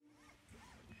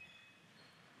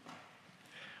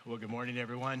Well, good morning,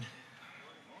 everyone.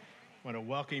 I want to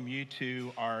welcome you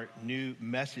to our new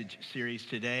message series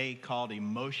today called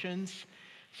Emotions.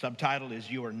 Subtitle is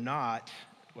You Are Not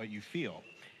What You Feel.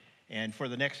 And for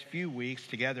the next few weeks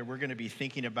together, we're going to be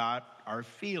thinking about our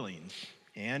feelings.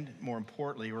 And more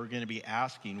importantly, we're going to be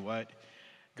asking what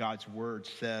God's Word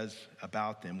says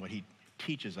about them, what He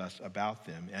teaches us about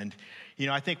them. And,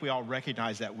 I think we all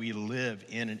recognize that we live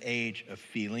in an age of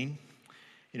feeling.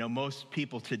 Most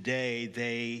people today,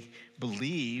 they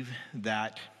believe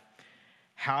that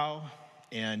how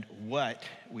and what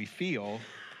we feel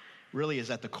really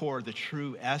is at the core, the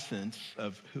true essence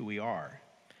of who we are.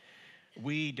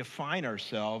 We define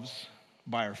ourselves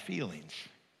by our feelings.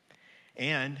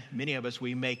 And many of us,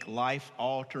 we make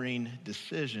life-altering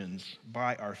decisions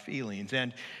by our feelings.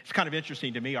 And it's kind of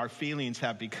interesting to me, our feelings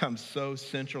have become so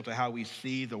central to how we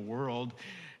see the world.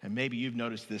 And maybe you've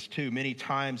noticed this too. Many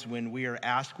times when we are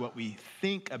asked what we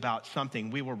think about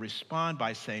something, we will respond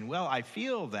by saying, well, I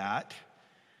feel that,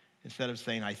 instead of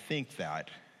saying, I think that.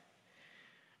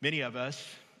 Many of us,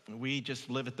 we just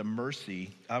live at the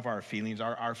mercy of our feelings.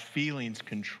 Our feelings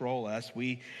control us.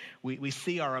 We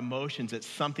see our emotions as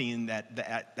something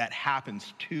that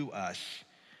happens to us,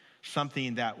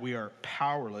 something that we are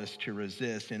powerless to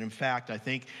resist. And in fact, I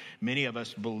think many of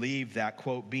us believe that,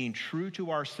 quote, being true to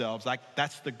ourselves, like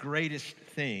that's the greatest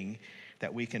thing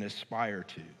that we can aspire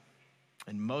to.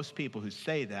 And most people who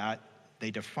say that,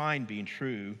 they define being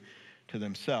true to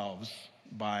themselves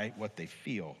by what they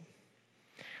feel.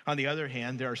 On the other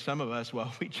hand, there are some of us,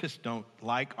 well, we just don't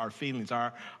like our feelings.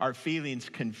 Our feelings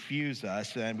confuse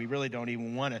us, and we really don't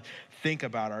even want to think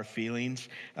about our feelings.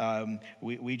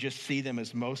 We just see them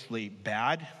as mostly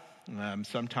bad.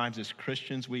 Sometimes as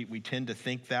Christians, we tend to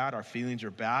think that our feelings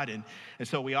are bad, and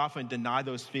so we often deny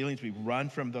those feelings. We run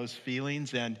from those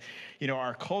feelings, and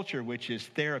our culture, which is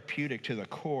therapeutic to the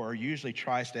core, usually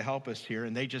tries to help us here,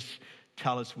 and they just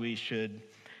tell us we should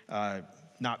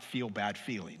not feel bad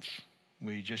feelings.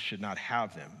 We just should not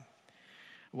have them.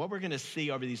 What we're going to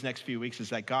see over these next few weeks is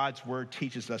that God's Word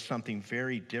teaches us something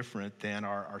very different than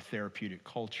our therapeutic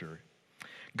culture.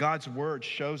 God's Word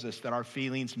shows us that our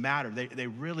feelings matter. They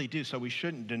really do, so we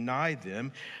shouldn't deny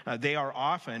them. They are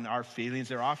often, our feelings,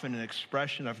 they're often an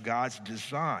expression of God's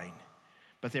design.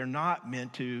 But they're not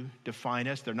meant to define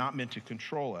us. They're not meant to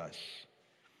control us.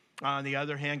 On the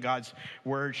other hand, God's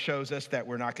Word shows us that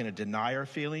we're not going to deny our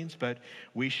feelings, but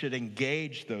we should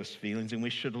engage those feelings, and we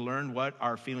should learn what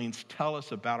our feelings tell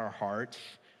us about our hearts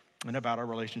and about our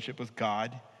relationship with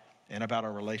God and about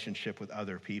our relationship with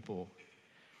other people.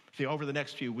 See, over the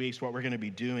next few weeks, what we're going to be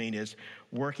doing is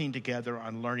working together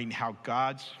on learning how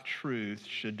God's truth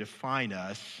should define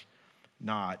us,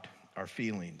 not our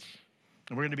feelings.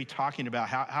 And we're going to be talking about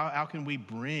how can we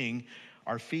bring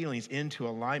our feelings into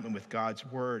alignment with God's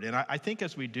Word. And I think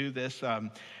as we do this,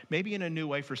 maybe in a new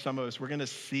way for some of us, we're going to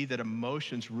see that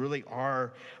emotions really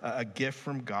are a gift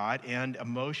from God, and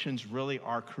emotions really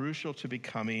are crucial to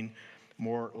becoming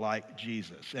more like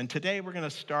Jesus. And today we're going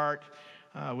to start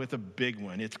with a big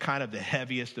one. It's kind of the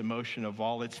heaviest emotion of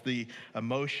all. It's the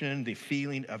emotion, the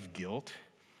feeling of guilt.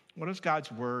 What does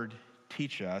God's Word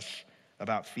teach us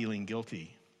about feeling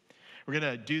guilty? We're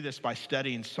going to do this by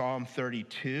studying Psalm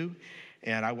 32.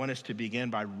 And I want us to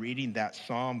begin by reading that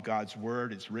psalm, God's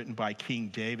Word. It's written by King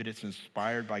David. It's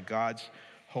inspired by God's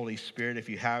Holy Spirit. If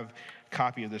you have a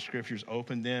copy of the scriptures,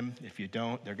 open them. If you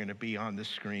don't, they're going to be on the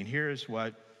screen. Here's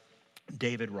what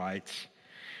David writes.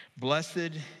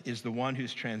 Blessed is the one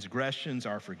whose transgressions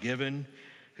are forgiven,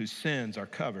 whose sins are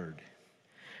covered.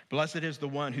 Blessed is the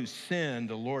one whose sin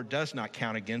the Lord does not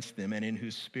count against them, and in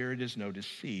whose spirit is no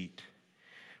deceit.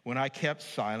 When I kept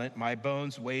silent, my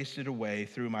bones wasted away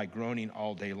through my groaning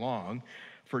all day long.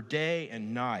 For day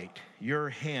and night, your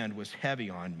hand was heavy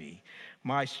on me.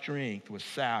 My strength was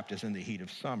sapped as in the heat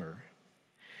of summer.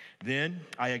 Then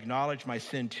I acknowledged my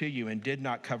sin to you and did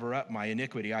not cover up my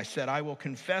iniquity. I said, I will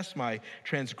confess my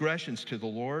transgressions to the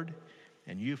Lord,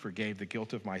 and you forgave the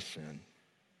guilt of my sin.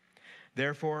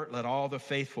 Therefore, let all the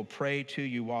faithful pray to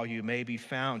you while you may be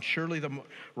found. Surely the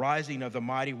rising of the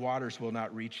mighty waters will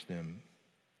not reach them.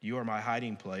 You are my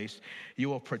hiding place. You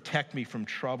will protect me from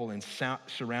trouble and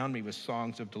surround me with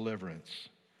songs of deliverance.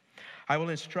 I will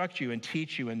instruct you and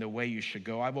teach you in the way you should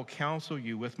go. I will counsel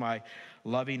you with my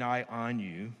loving eye on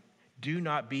you. Do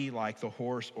not be like the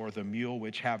horse or the mule,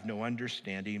 which have no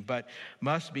understanding, but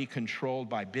must be controlled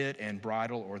by bit and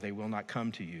bridle, or they will not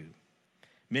come to you.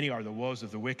 Many are the woes of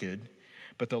the wicked,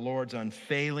 but the Lord's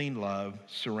unfailing love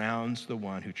surrounds the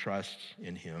one who trusts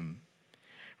in him.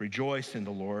 Rejoice in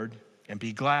the Lord. And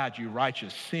be glad, you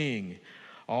righteous. Sing,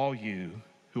 all you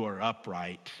who are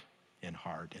upright in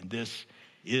heart. And this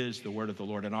is the word of the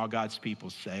Lord. And all God's people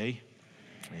say,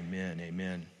 amen,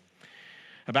 amen.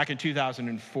 Back in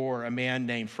 2004, a man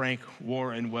named Frank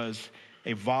Warren was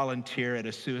a volunteer at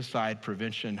a suicide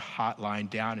prevention hotline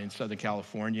down in Southern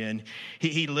California. And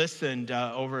he listened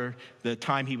over the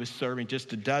time he was serving just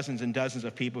to dozens and dozens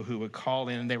of people who would call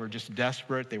in. They were just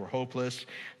desperate. They were hopeless.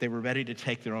 They were ready to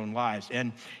take their own lives.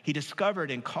 And he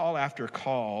discovered in call after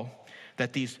call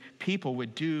that these people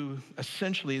would do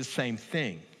essentially the same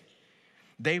thing.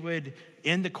 They would,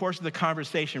 in the course of the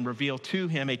conversation, reveal to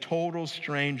him, a total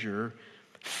stranger,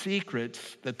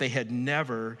 secrets that they had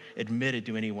never admitted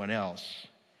to anyone else.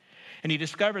 And he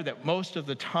discovered that most of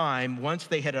the time, once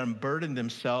they had unburdened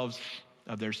themselves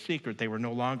of their secret, they were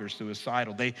no longer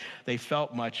suicidal. They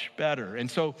felt much better. And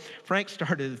so Frank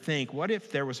started to think, what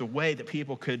if there was a way that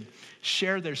people could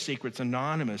share their secrets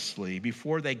anonymously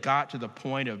before they got to the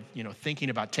point of, thinking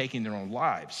about taking their own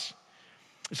lives?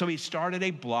 So he started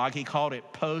a blog. He called it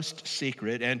Post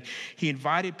Secret, and he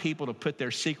invited people to put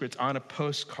their secrets on a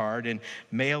postcard and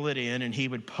mail it in, and he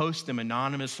would post them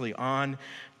anonymously on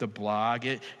the blog.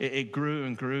 It grew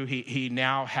and grew. He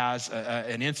now has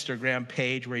an Instagram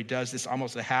page where he does this,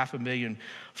 almost 500,000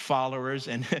 followers.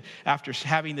 And after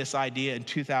having this idea in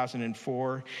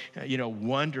 2004,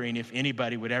 wondering if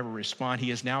anybody would ever respond,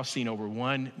 he has now seen over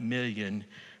 1 million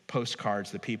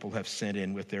postcards that people have sent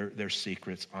in with their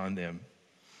secrets on them.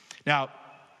 Now,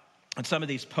 on some of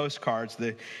these postcards,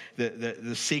 the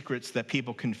secrets that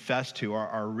people confess to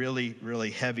are really, really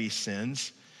heavy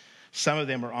sins. Some of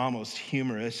them are almost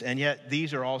humorous, and yet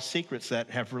these are all secrets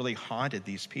that have really haunted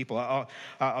these people.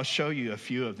 I'll show you a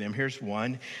few of them. Here's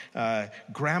one.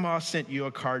 Grandma sent you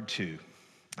a card too.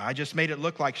 I just made it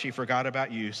look like she forgot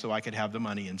about you so I could have the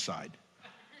money inside.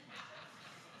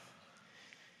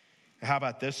 How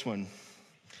about this one?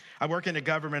 I work in a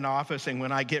government office, and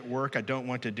when I get work I don't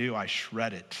want to do, I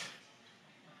shred it.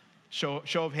 Show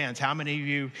of hands, how many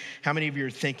of you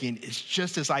are thinking, it's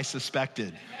just as I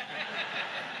suspected?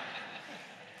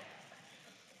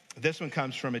 This one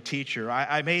comes from a teacher.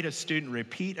 I made a student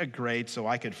repeat a grade so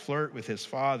I could flirt with his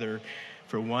father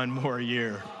for 1 more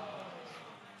year.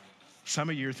 Some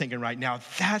of you are thinking right now,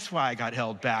 that's why I got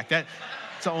held back. That's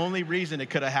the only reason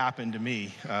it could have happened to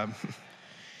me.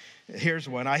 Here's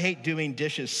one. I hate doing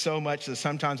dishes so much that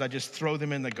sometimes I just throw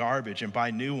them in the garbage and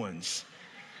buy new ones.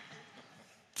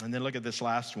 And then look at this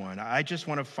last one. I just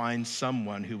want to find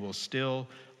someone who will still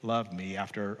love me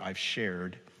after I've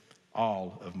shared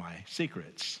all of my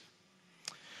secrets.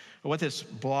 What this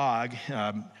blog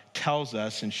tells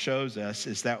us and shows us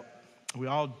is that we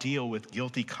all deal with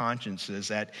guilty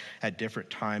consciences at different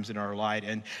times in our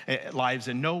lives,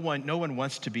 and no one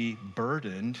wants to be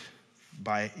burdened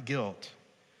by guilt.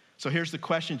 So here's the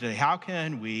question today. How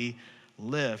can we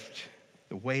lift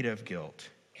the weight of guilt?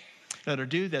 Now, to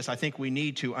do this, I think we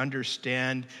need to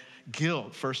understand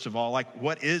guilt, first of all. Like,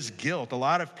 what is guilt? A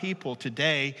lot of people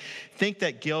today think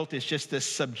that guilt is just this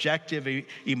subjective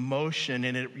emotion,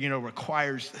 and it,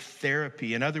 requires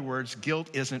therapy. In other words, guilt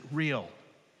isn't real.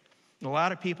 A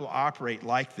lot of people operate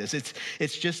like this.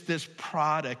 It's just this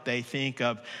product, they think,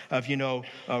 of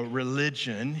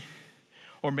religion,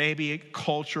 or maybe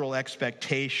cultural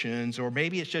expectations, or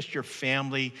maybe it's just your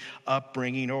family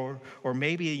upbringing, or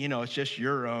maybe, it's just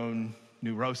your own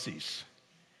neuroses.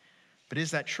 But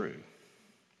is that true?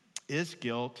 Is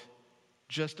guilt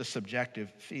just a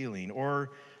subjective feeling? Or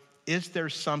is there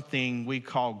something we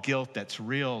call guilt that's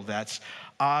real, that's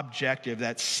objective,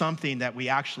 that's something that we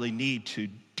actually need to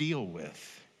deal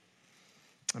with?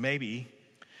 Maybe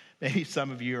some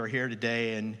of you are here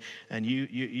today and you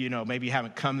maybe you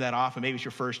haven't come that often. Maybe it's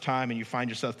your first time and you find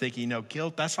yourself thinking,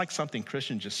 guilt, that's like something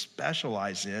Christians just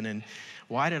specialize in. And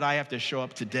why did I have to show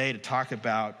up today to talk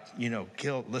about,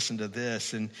 guilt? Listen to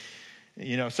this. And,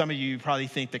 some of you probably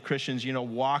think that Christians,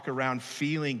 walk around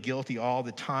feeling guilty all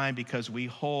the time because we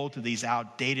hold to these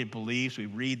outdated beliefs. We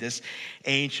read this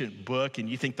ancient book, and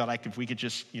you think that if we could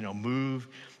just, move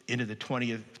into the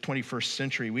 21st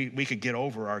century, we could get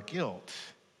over our guilt.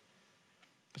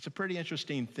 It's a pretty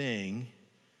interesting thing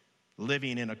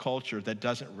living in a culture that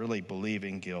doesn't really believe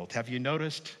in guilt. Have you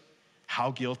noticed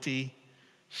how guilty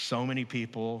so many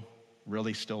people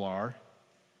really still are?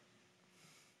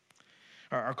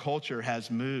 Our culture has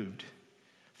moved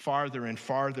farther and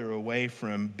farther away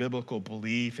from biblical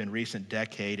belief in recent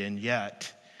decade, and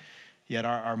yet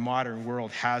our modern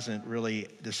world hasn't really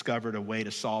discovered a way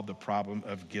to solve the problem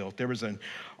of guilt. There was an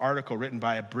article written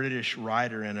by a British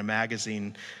writer in a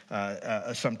magazine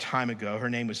some time ago. Her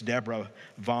name was Deborah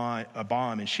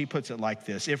Baum, and she puts it like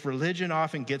this: if religion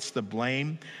often gets the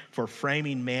blame for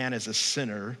framing man as a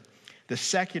sinner, the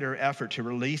secular effort to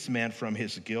release man from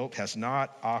his guilt has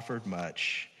not offered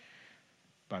much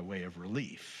by way of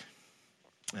relief.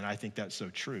 And I think that's so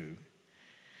true.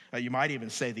 You might even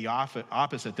say the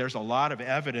opposite. There's a lot of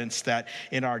evidence that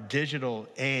in our digital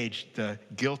age, the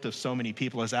guilt of so many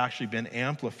people has actually been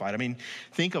amplified. I mean,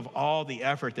 think of all the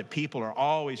effort that people are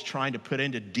always trying to put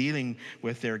into dealing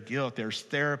with their guilt. There's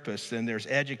therapists and there's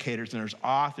educators and there's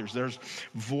authors. There's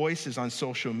voices on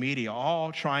social media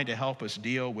all trying to help us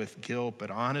deal with guilt.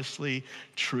 But honestly,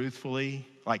 truthfully,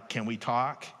 like, can we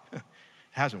talk? It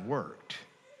hasn't worked.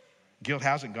 Guilt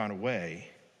hasn't gone away.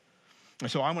 And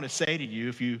so I want to say to you,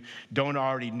 if you don't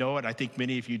already know it, I think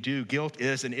many of you do, guilt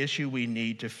is an issue we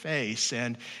need to face.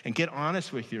 And get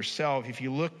honest with yourself. If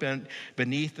you look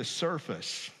beneath the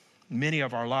surface, many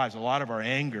of our lives, a lot of our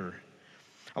anger,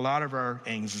 a lot of our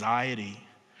anxiety,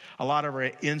 a lot of our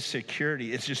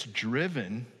insecurity is just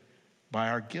driven by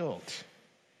our guilt.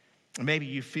 And maybe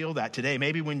you feel that today.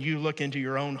 Maybe when you look into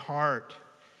your own heart,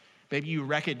 maybe you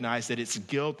recognize that it's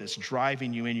guilt that's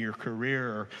driving you in your career,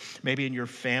 or maybe in your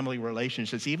family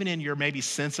relationships, even in your maybe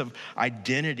sense of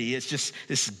identity. It's just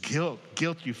this guilt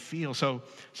you feel. So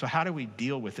how do we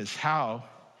deal with this? How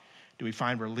do we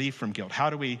find relief from guilt? How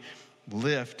do we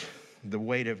lift the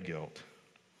weight of guilt?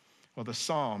 Well, the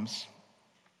Psalms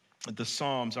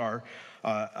are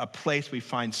a place we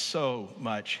find so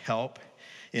much help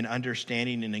in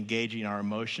understanding and engaging our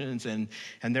emotions. And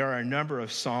there are a number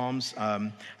of Psalms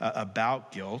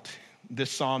about guilt.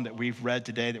 This Psalm that we've read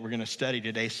today, that we're going to study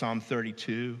today, Psalm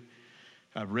 32,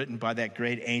 written by that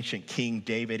great ancient King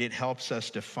David, it helps us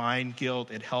define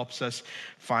guilt. It helps us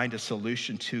find a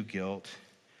solution to guilt.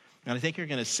 And I think you're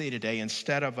going to see today,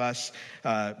 instead of us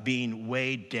being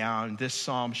weighed down, this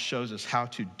Psalm shows us how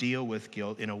to deal with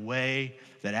guilt in a way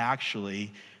that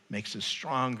actually makes us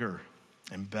stronger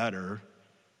and better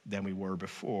than we were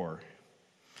before.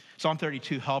 Psalm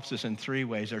 32 helps us in three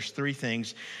ways. There's three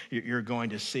things you're going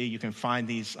to see. You can find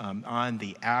these on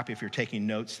the app if you're taking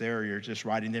notes there, or you're just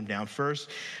writing them down.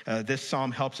 First, this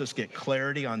psalm helps us get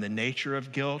clarity on the nature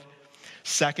of guilt.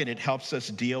 Second, it helps us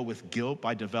deal with guilt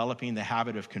by developing the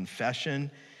habit of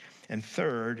confession. And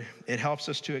third, it helps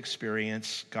us to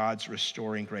experience God's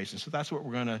restoring grace. And so that's what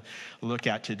we're going to look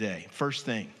at today. First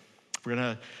thing, we're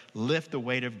going to lift the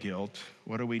weight of guilt.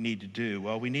 What do we need to do?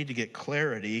 Well, we need to get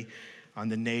clarity on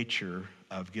the nature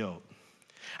of guilt.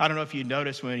 I don't know if you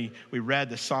noticed when we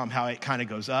read the psalm how it kind of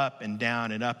goes up and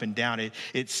down and up and down.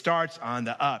 It starts on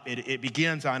the up. It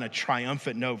begins on a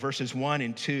triumphant note. Verses 1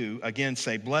 and 2 again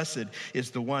say, "Blessed is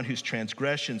the one whose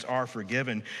transgressions are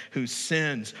forgiven, whose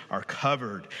sins are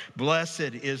covered.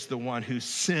 Blessed is the one whose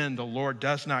sin the Lord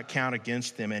does not count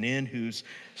against them, and in whose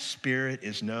spirit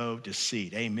is no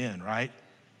deceit." Amen, right?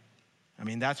 I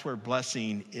mean, that's where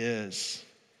blessing is.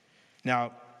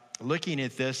 Now, looking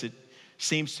at this, it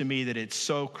seems to me that it's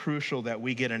so crucial that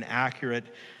we get an accurate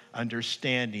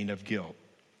understanding of guilt.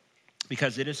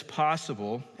 Because it is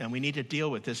possible, and we need to deal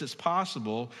with this, it's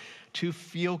possible to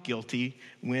feel guilty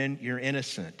when you're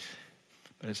innocent.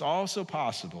 But it's also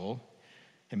possible,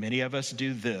 and many of us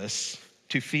do this,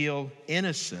 to feel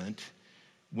innocent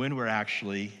when we're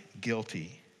actually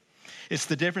guilty. It's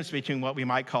the difference between what we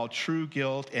might call true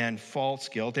guilt and false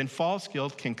guilt. And false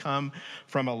guilt can come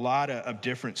from a lot of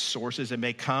different sources. It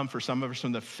may come for some of us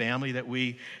from the family that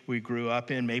we grew up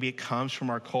in. Maybe it comes from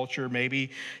our culture.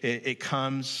 Maybe it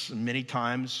comes many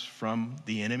times from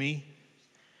the enemy.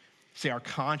 See, our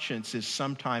conscience is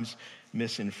sometimes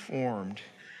misinformed.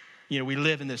 You know, we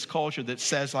live in this culture that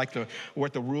says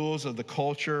what the rules of the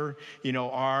culture,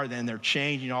 are, then they're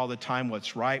changing all the time.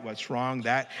 What's right, what's wrong,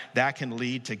 that can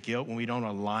lead to guilt when we don't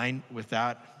align with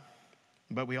that.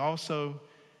 But we also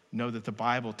know that the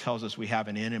Bible tells us we have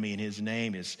an enemy, and his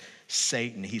name is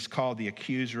Satan. He's called the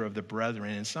accuser of the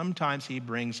brethren, and sometimes he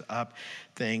brings up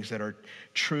things that are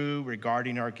true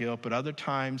regarding our guilt, but other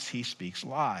times he speaks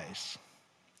lies.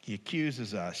 He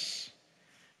accuses us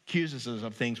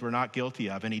of things we're not guilty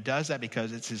of. And he does that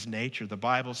because it's his nature. The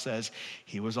Bible says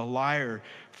he was a liar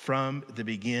from the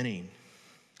beginning.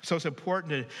 So it's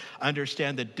important to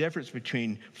understand the difference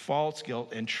between false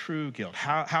guilt and true guilt.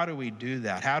 How do we do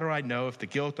that? How do I know if the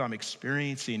guilt I'm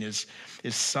experiencing is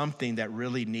something that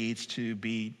really needs to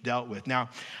be dealt with? Now,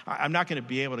 I'm not going to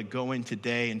be able to go in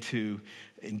today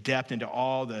in depth into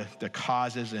all the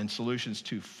causes and solutions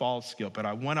to false guilt, but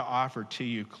I want to offer to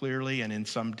you clearly and in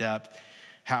some depth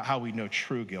how we know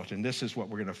true guilt. And this is what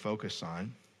we're going to focus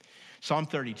on. Psalm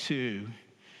 32,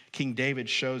 King David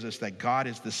shows us that God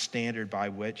is the standard by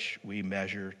which we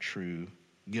measure true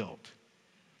guilt.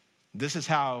 This is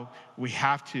how we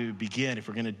have to begin if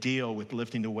we're going to deal with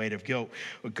lifting the weight of guilt.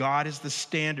 God is the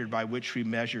standard by which we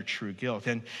measure true guilt.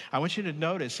 And I want you to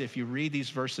notice, if you read these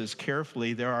verses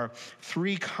carefully, there are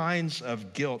three kinds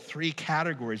of guilt, three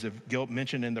categories of guilt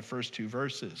mentioned in the first two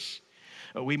verses.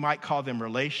 We might call them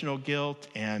relational guilt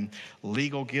and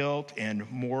legal guilt and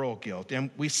moral guilt. And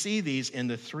we see these in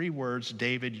the three words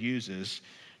David uses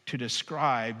to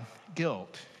describe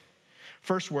guilt.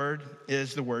 First word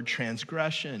is the word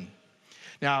transgression.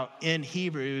 Now, in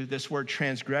Hebrew, this word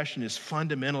transgression is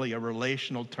fundamentally a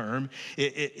relational term.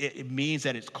 It means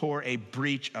at its core a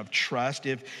breach of trust.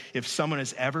 If someone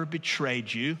has ever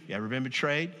betrayed you ever been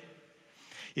betrayed?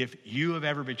 If you have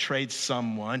ever betrayed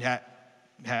someone,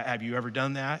 have you ever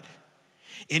done that?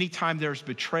 Anytime there's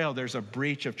betrayal, there's a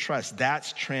breach of trust.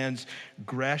 That's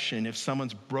transgression. If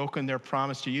someone's broken their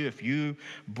promise to you, if you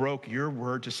broke your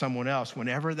word to someone else,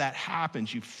 whenever that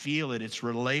happens, you feel it. It's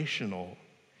relational.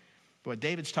 But what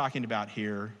David's talking about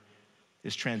here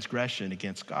is transgression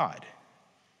against God.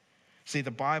 See, the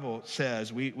Bible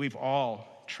says we've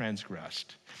all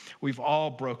transgressed. We've all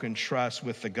broken trust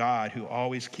with the God who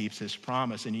always keeps his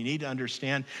promise. And you need to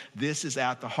understand this is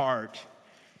at the heart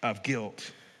of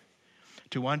guilt.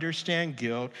 To understand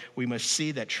guilt, we must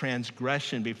see that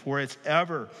transgression, before it's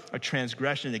ever a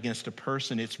transgression against a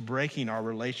person, it's breaking our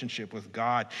relationship with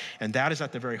God. And that is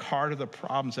at the very heart of the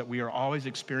problems that we are always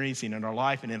experiencing in our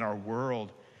life and in our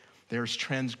world. There's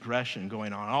transgression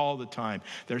going on all the time.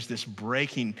 There's this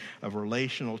breaking of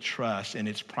relational trust, and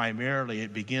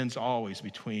it begins always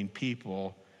between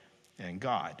people and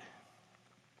God.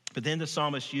 But then the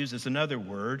psalmist uses another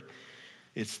word.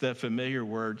 It's the familiar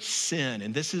word sin.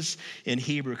 And this is in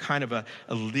Hebrew kind of a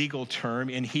legal term.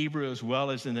 In Hebrew as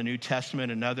well as in the New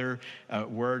Testament, another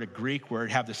word, a Greek word,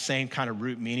 have the same kind of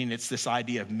root meaning. It's this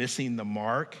idea of missing the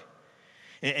mark.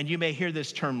 And you may hear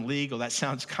this term legal. That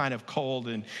sounds kind of cold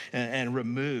and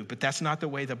removed, but that's not the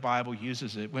way the Bible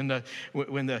uses it. When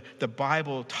the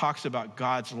Bible talks about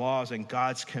God's laws and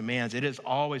God's commands, it is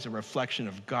always a reflection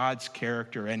of God's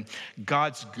character and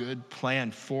God's good plan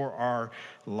for our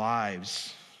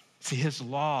lives. See, his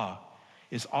law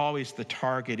is always the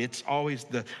target. It's always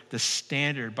the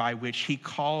standard by which he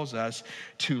calls us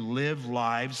to live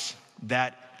lives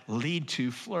that lead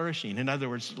to flourishing. In other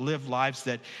words, live lives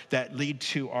that lead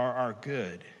to our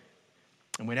good.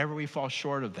 And whenever we fall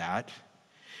short of that,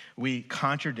 we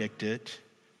contradict it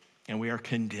and we are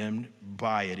condemned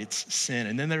by it. It's sin.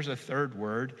 And then there's a third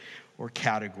word or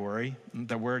category.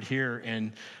 The word here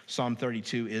in Psalm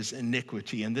 32 is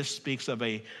iniquity. And this speaks of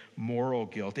a moral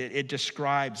guilt. It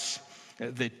describes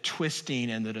the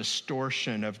twisting and the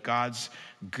distortion of God's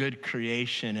good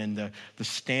creation and the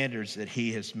standards that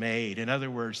he has made. In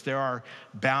other words, there are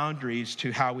boundaries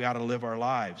to how we ought to live our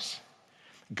lives.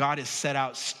 God has set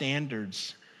out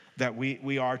standards that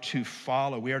we are to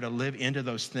follow. We are to live into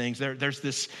those things. There's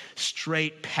this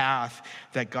straight path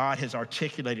that God has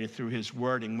articulated through his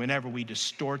word. And whenever we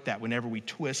distort that, whenever we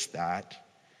twist that,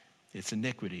 it's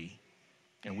iniquity.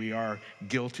 And we are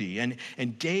guilty.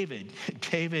 And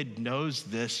David knows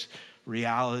this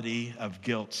reality of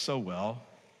guilt so well.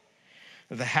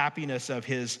 The happiness of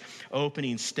his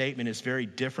opening statement is very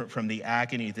different from the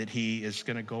agony that he is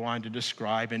going to go on to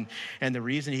describe. And the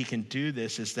reason he can do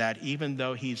this is that even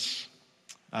though he's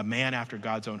a man after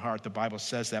God's own heart, the Bible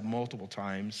says that multiple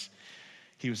times,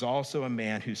 he was also a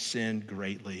man who sinned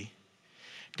greatly.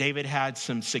 David had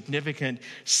some significant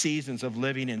seasons of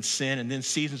living in sin, and then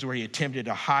seasons where he attempted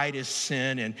to hide his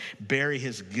sin and bury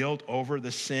his guilt over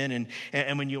the sin.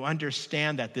 And when you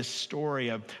understand that this story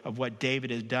of what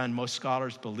David has done, most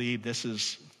scholars believe this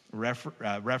is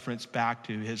reference back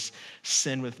to his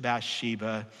sin with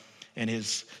Bathsheba and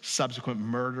his subsequent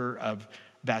murder of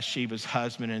Bathsheba's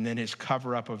husband, and then his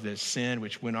cover-up of this sin,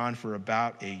 which went on for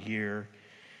about a year.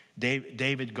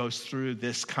 David goes through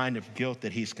this kind of guilt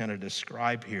that he's going to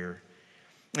describe here.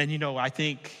 And I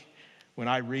think when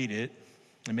I read it,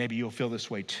 and maybe you'll feel this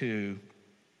way too,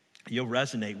 you'll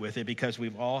resonate with it because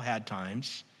we've all had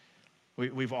times.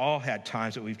 We've all had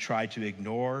times that we've tried to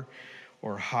ignore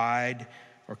or hide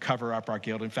or cover up our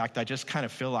guilt. In fact, I just kind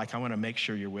of feel like I want to make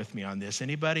sure you're with me on this.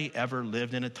 Anybody ever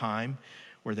lived in a time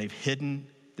where they've hidden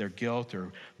their guilt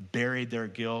or buried their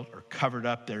guilt or covered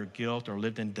up their guilt or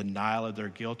lived in denial of their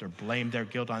guilt or blamed their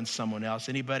guilt on someone else?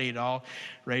 Anybody at all?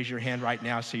 Raise your hand right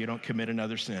now so you don't commit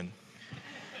another sin.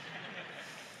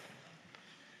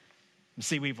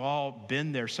 See, we've all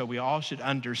been there, so we all should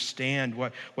understand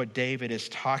what David is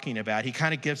talking about. He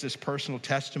kind of gives this personal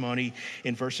testimony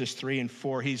in verses 3 and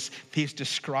 4. He's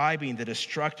describing the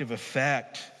destructive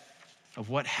effect of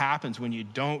what happens when you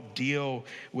don't deal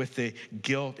with the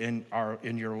guilt in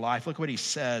your life. Look what he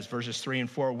says, verses 3 and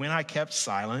 4. When I kept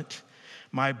silent,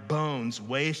 my bones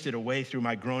wasted away through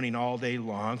my groaning all day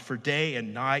long. For day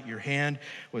and night your hand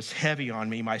was heavy on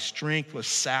me. My strength was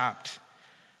sapped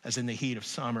as in the heat of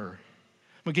summer.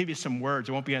 I'm going to give you some words.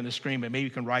 It won't be on the screen, but maybe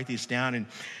you can write these down and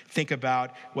think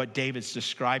about what David's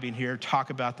describing here. Talk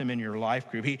about them in your life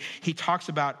group. He talks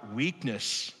about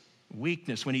weakness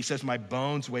when he says, my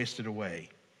bones wasted away.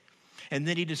 And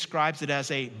then he describes it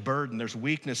as a burden. There's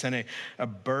weakness and a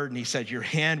burden. He said, your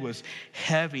hand was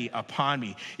heavy upon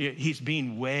me. He's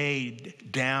being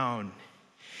weighed down.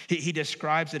 He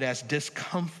describes it as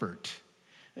discomfort.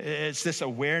 It's this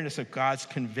awareness of God's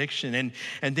conviction.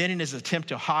 And then in his attempt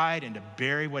to hide and to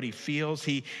bury what he feels,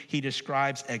 he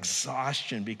describes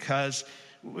exhaustion, because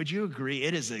would you agree,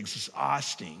 it is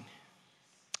exhausting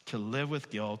to live with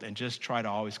guilt and just try to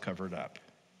always cover it up.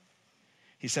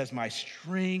 He says, my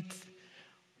strength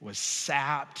was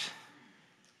sapped.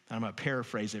 And I'm going to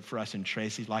paraphrase it for us in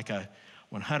Tracy, like a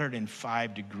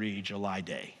 105-degree July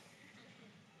day.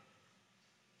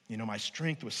 My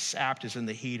strength was sapped as in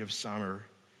the heat of summer.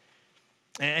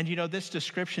 And this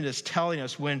description is telling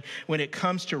us when it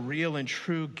comes to real and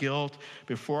true guilt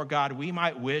before God, we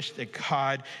might wish that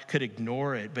God could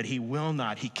ignore it, but he will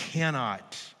not. He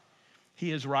cannot.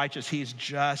 He is righteous. He is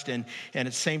just. And at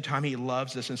the same time, he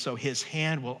loves us. And so his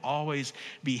hand will always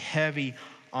be heavy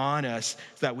on us,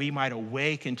 so that we might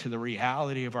awaken to the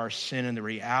reality of our sin and the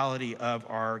reality of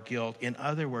our guilt. In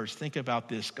other words, think about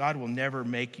this. God will never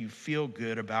make you feel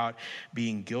good about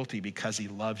being guilty because he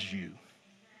loves you.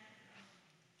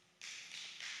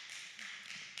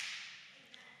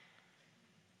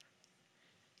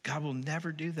 God will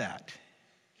never do that.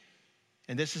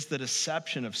 And this is the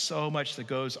deception of so much that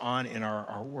goes on in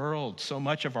our world. So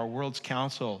much of our world's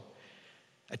counsel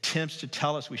attempts to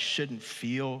tell us we shouldn't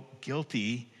feel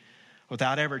guilty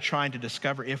without ever trying to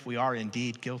discover if we are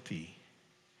indeed guilty.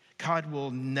 God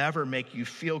will never make you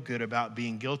feel good about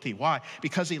being guilty. Why?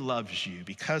 Because he loves you.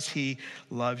 Because he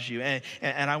loves you.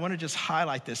 And I want to just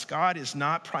highlight this. God is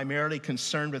not primarily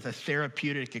concerned with a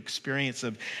therapeutic experience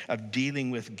of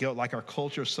dealing with guilt like our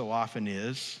culture so often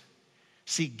is.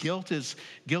 See, guilt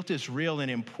is real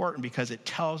and important because it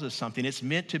tells us something. It's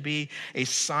meant to be a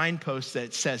signpost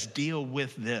that says, deal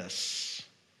with this.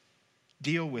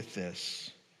 Deal with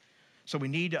this. So we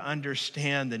need to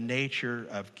understand the nature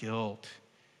of guilt.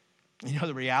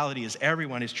 The reality is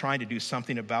everyone is trying to do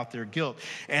something about their guilt.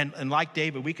 And like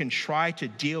David, we can try to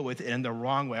deal with it in the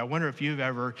wrong way. I wonder if you've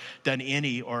ever done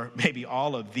any or maybe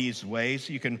all of these ways.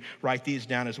 You can write these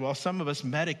down as well. Some of us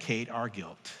medicate our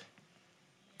guilt.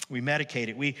 We medicate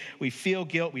it. We feel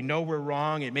guilt. We know we're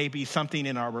wrong. It may be something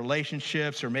in our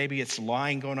relationships, or maybe it's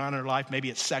lying going on in our life. Maybe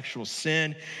it's sexual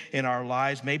sin in our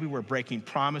lives. Maybe we're breaking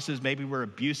promises. Maybe we're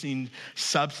abusing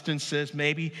substances.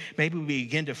 Maybe we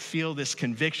begin to feel this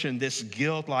conviction, this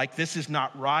guilt, like this is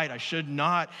not right. I should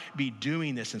not be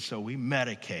doing this. And so we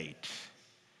medicate.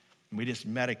 We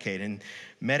just medicate. And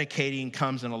medicating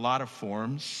comes in a lot of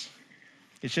forms.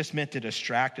 It's just meant to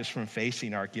distract us from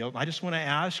facing our guilt. I just want to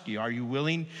ask you, are you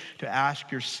willing to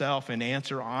ask yourself and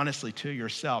answer honestly to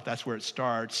yourself? That's where it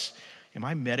starts. Am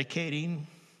I medicating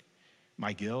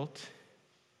my guilt?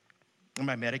 Am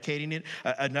I medicating it?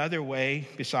 Another way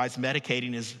besides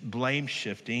medicating is blame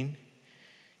shifting.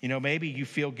 Maybe you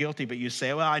feel guilty, but you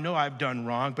say, well, I know I've done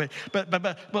wrong, but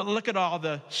look at all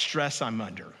the stress I'm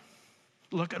under.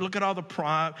 Look at all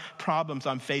the problems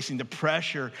I'm facing, the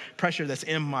pressure that's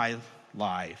in my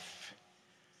life.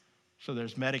 So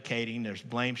there's medicating, there's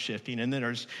blame shifting, and then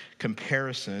there's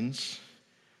comparisons.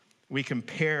 We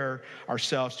compare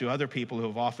ourselves to other people who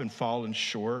have often fallen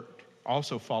short,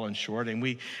 and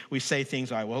we say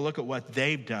things like, well, look at what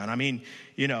they've done. I mean,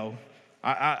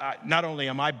 I not only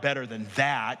am I better than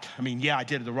that, I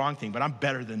did the wrong thing, but I'm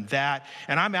better than that,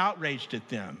 and I'm outraged at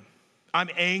them. I'm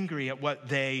angry at what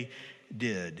they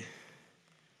did.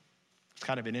 It's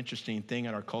kind of an interesting thing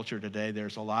in our culture today.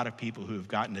 There's a lot of people who have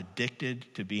gotten addicted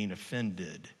to being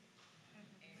offended.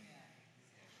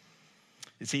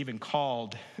 It's even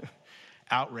called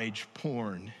outrage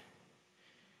porn.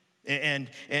 And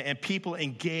people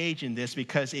engage in this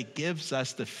because it gives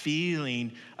us the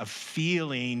feeling of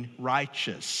feeling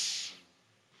righteous.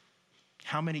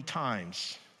 How many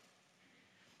times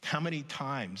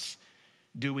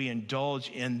do we indulge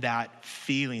in that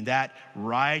feeling, that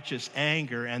righteous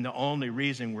anger, and the only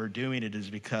reason we're doing it is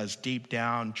because deep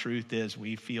down, truth is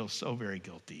we feel so very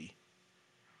guilty.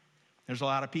 There's a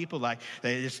lot of people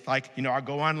I'll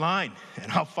go online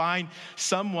and I'll find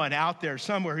someone out there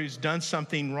somewhere who's done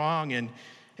something wrong, and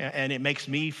and it makes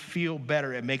me feel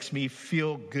better. It makes me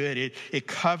feel good. It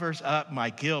covers up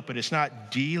my guilt, but it's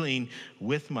not dealing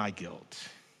with my guilt.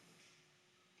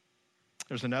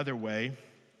 There's another way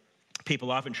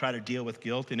people often try to deal with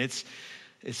guilt, and it's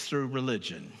through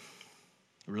religion,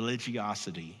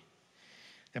 religiosity.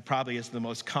 That probably is the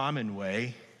most common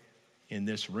way in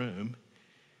this room.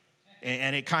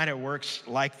 And it kind of works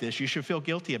like this. You should feel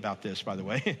guilty about this, by the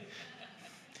way.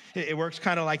 It works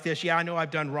kind of like this. Yeah, I know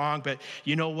I've done wrong, but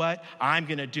you know what? I'm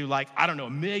going to do a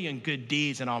million good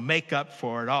deeds, and I'll make up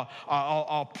for it.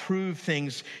 I'll prove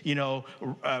things,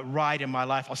 right in my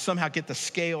life. I'll somehow get the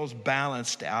scales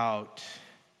balanced out.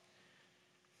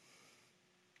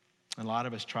 And a lot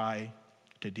of us try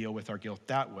to deal with our guilt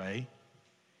that way.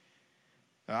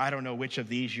 I don't know which of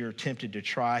these you're tempted to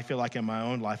try. I feel like in my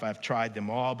own life I've tried them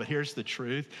all, but here's the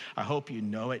truth. I hope you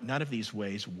know it. None of these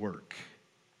ways work.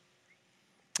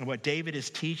 And what David is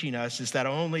teaching us is that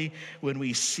only when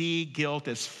we see guilt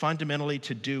as fundamentally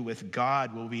to do with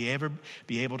God will we ever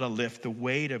be able to lift the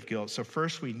weight of guilt. So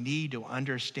first we need to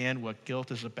understand what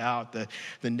guilt is about,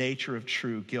 the nature of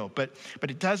true guilt. But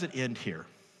it doesn't end here.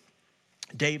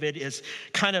 David is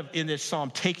kind of in this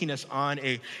psalm taking us on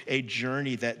a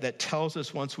journey that tells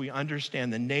us once we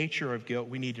understand the nature of guilt,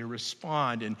 we need to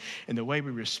respond. And the way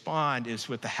we respond is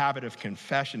with the habit of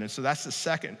confession. And so that's the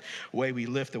second way we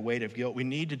lift the weight of guilt. We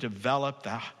need to develop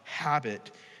the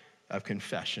habit of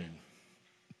confession.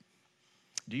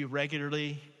 Do you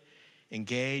regularly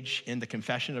engage in the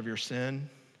confession of your sin?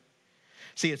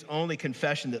 See, it's only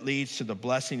confession that leads to the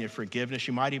blessing of forgiveness.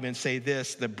 You might even say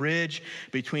this: the bridge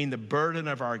between the burden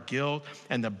of our guilt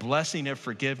and the blessing of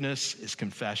forgiveness is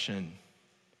confession.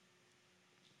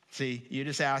 See, you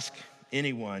just ask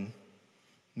anyone,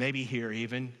 maybe here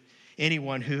even,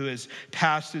 anyone who has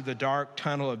passed through the dark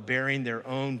tunnel of bearing their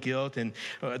own guilt and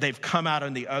they've come out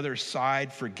on the other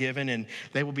side forgiven, and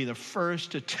they will be the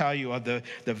first to tell you of the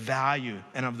value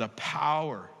and of the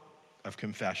power of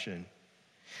confession.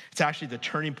 It's actually the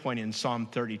turning point in Psalm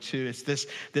 32. It's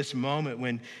this moment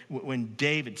when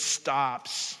David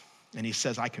stops and he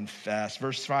says, I confess.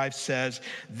 Verse 5 says,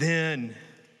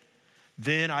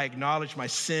 Then I acknowledged my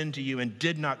sin to you and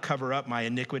did not cover up my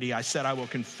iniquity. I said, I will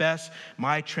confess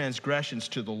my transgressions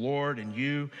to the Lord, and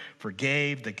you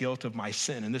forgave the guilt of my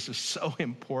sin. And this is so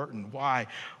important. Why?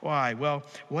 Well,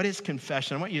 what is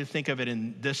confession? I want you to think of it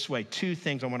in this way. Two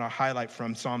things I want to highlight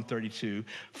from Psalm 32.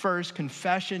 First,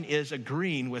 confession is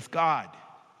agreeing with God.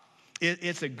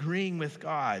 It's agreeing with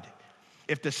God.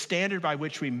 If the standard by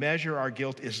which we measure our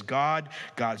guilt is God,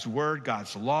 God's word,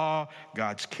 God's law,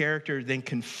 God's character, then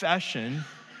confession,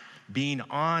 being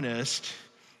honest,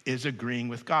 is agreeing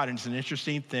with God. And it's an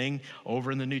interesting thing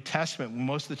over in the New Testament.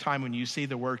 Most of the time when you see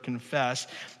the word confess,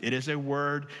 it is a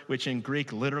word which in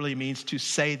Greek literally means to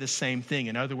say the same thing.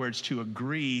 In other words, to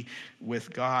agree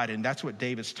with God. And that's what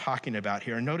David's talking about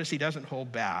here. And notice he doesn't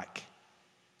hold back.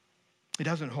 He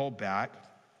doesn't hold back.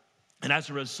 And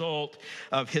as a result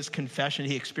of his confession,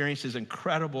 he experiences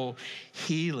incredible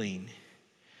healing.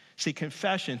 See,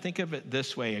 confession, think of it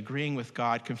this way, agreeing with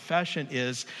God. Confession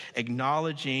is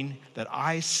acknowledging that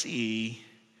I see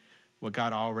what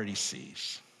God already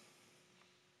sees.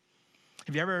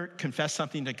 Have you ever confessed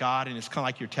something to God and it's kind of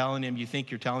like you think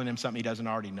you're telling him something he doesn't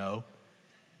already know?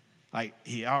 Like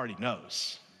he already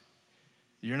knows.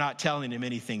 You're not telling him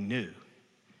anything new.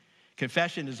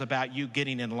 Confession is about you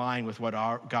getting in line with what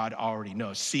God already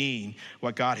knows, seeing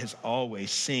what God has always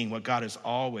seen, what God has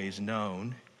always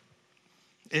known.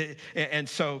 And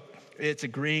so it's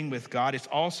agreeing with God. It's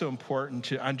also important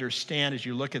to understand as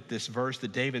you look at this verse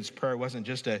that David's prayer wasn't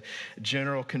just a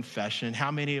general confession. How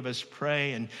many of us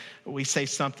pray and we say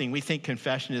something, we think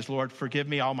confession is, Lord, forgive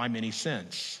me all my many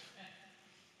sins.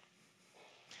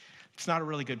 It's not a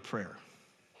really good prayer,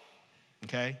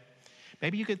 okay?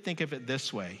 Maybe you could think of it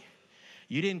this way.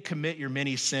 You didn't commit your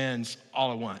many sins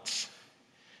all at once.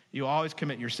 You always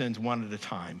commit your sins one at a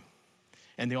time.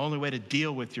 And the only way to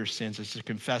deal with your sins is to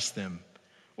confess them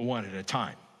one at a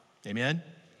time. Amen?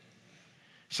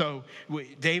 So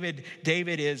David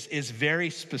is very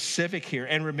specific here.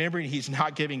 And remembering he's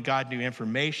not giving God new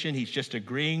information. He's just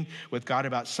agreeing with God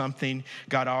about something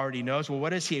God already knows. Well, what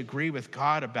does he agree with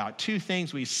God about? Two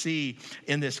things we see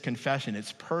in this confession.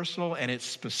 It's personal and it's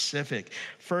specific.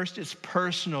 First, it's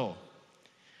personal.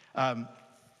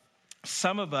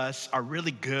 Some of us are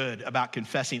really good about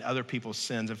confessing other people's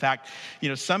sins. In fact,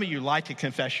 some of you like to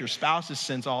confess your spouse's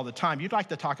sins all the time. You'd like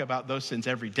to talk about those sins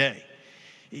every day.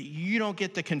 You don't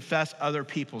get to confess other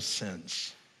people's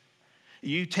sins.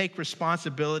 You take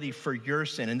responsibility for your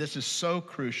sin, and this is so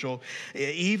crucial.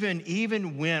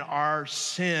 Even when our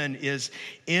sin is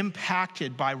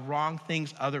impacted by wrong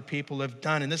things other people have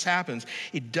done, and this happens,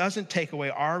 it doesn't take away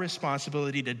our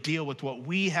responsibility to deal with what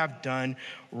we have done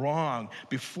wrong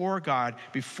before God,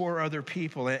 before other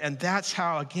people. And that's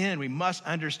how, again, we must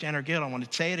understand our guilt. I want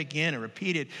to say it again and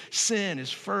repeat it. Sin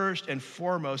is first and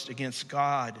foremost against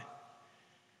God.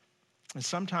 And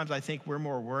sometimes I think we're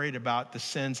more worried about the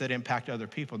sins that impact other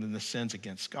people than the sins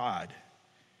against God.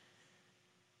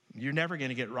 You're never going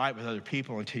to get right with other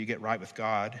people until you get right with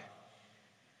God.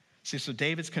 See, so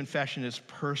David's confession is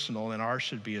personal, and ours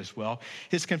should be as well.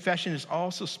 His confession is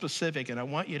also specific, and I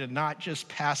want you to not just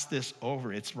pass this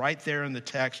over. It's right there in the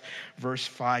text, verse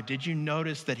 5. Did you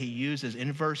notice that he uses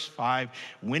in verse 5,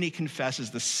 when he confesses,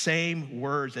 the same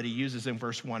words that he uses in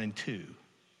verse 1 and 2?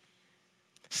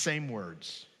 Same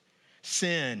words.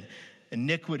 Sin,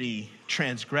 iniquity,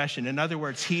 transgression. In other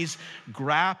words, he's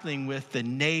grappling with the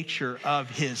nature of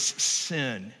his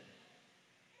sin.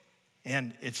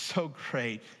 And it's so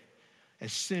great.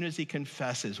 As soon as he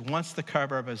confesses, once the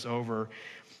cover-up is over,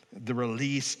 the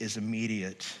release is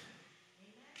immediate.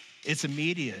 It's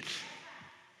immediate.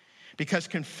 Because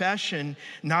confession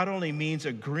not only means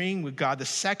agreeing with God, the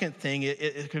second thing,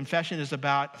 confession is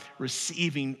about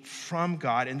receiving from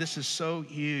God. And this is so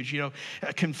huge. You know,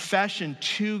 confession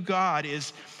to God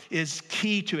is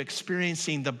key to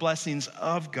experiencing the blessings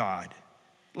of God.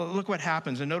 Look what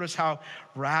happens, and notice how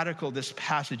radical this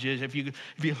passage is. If you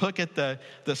look at the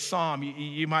psalm,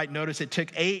 you might notice it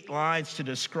took 8 lines to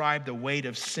describe the weight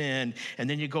of sin, and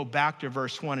then you go back to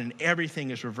verse 1, and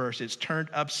everything is reversed. It's turned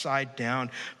upside down.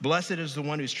 Blessed is the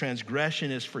one whose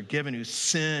transgression is forgiven, whose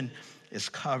sin is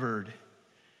covered.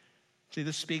 See,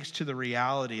 this speaks to the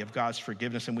reality of God's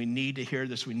forgiveness, and we need to hear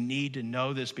this. We need to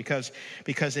know this because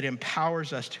it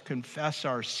empowers us to confess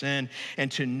our sin and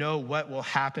to know what will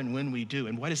happen when we do.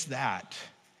 And what is that?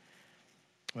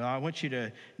 Well, I want you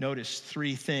to notice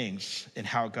 3 things in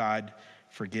how God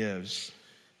forgives.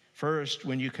 First,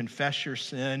 when you confess your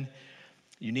sin,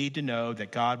 you need to know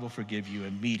that God will forgive you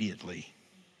immediately.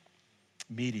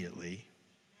 Immediately.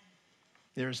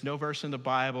 There is no verse in the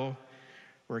Bible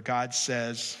where God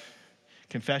says,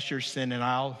 confess your sin and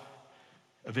I'll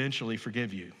eventually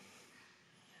forgive you.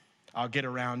 I'll get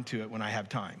around to it when I have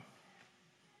time.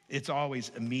 It's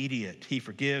always immediate. He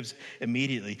forgives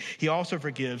immediately. He also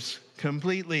forgives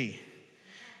completely.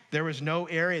 There was no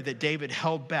area that David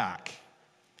held back,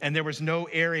 and there was no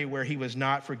area where he was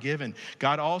not forgiven.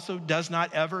 God also does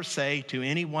not ever say to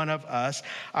any one of us,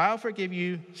 I'll forgive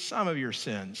you some of your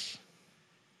sins.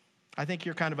 I think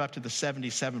you're kind of up to the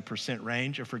 77%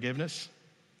 range of forgiveness.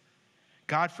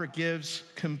 God forgives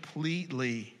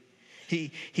completely.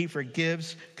 He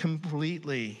forgives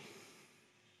completely.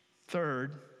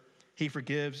 Third, he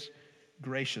forgives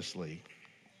graciously.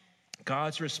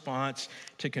 God's response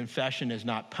to confession is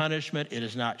not punishment. It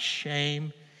is not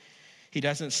shame. He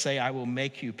doesn't say, I will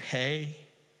make you pay.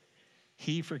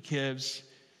 He forgives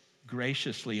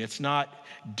graciously. It's not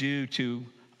due to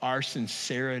our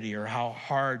sincerity or how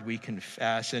hard we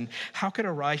confess. And how could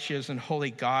a righteous and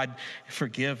holy God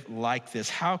forgive like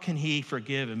this? How can he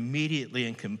forgive immediately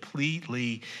and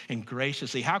completely and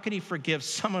graciously? How can he forgive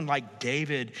someone like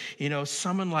David,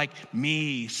 someone like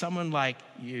me, someone like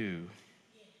you?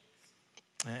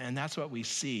 And that's what we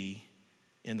see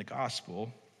in the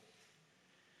gospel.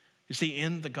 You see,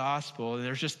 in the gospel,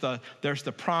 there's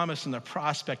the promise and the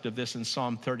prospect of this in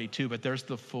Psalm 32, but there's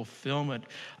the fulfillment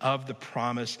of the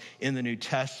promise in the New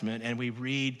Testament. And we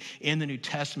read in the New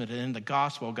Testament and in the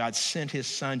gospel, God sent his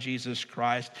son, Jesus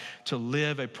Christ, to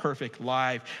live a perfect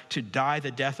life, to die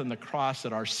the death on the cross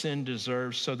that our sin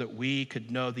deserves so that we could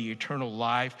know the eternal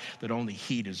life that only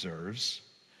he deserves,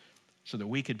 so that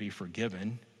we could be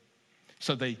forgiven.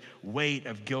 So the weight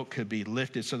of guilt could be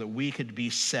lifted so that we could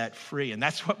be set free. And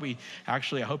that's what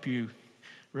I hope you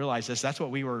realize this, that's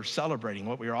what we were celebrating,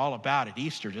 what we were all about at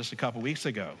Easter just a couple weeks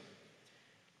ago.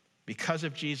 Because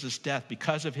of Jesus' death,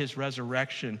 because of his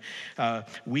resurrection,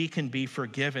 we can be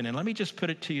forgiven. And let me just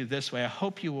put it to you this way. I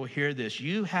hope you will hear this.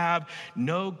 You have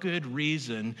no good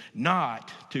reason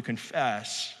not to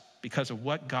confess because of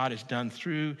what God has done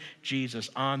through Jesus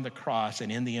on the cross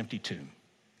and in the empty tomb.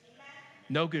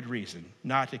 No good reason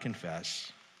not to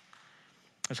confess.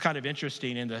 It's kind of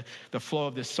interesting in the flow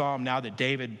of this psalm now that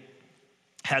David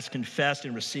has confessed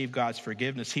and received God's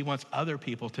forgiveness. He wants other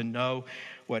people to know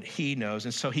what he knows.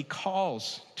 And so he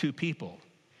calls 2 people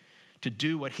to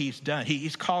do what he's done.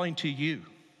 He's calling to you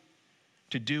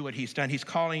to do what he's done. He's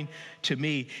calling to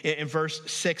me. In verse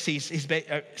 6, he's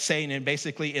saying, and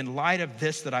basically, in light of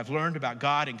this that I've learned about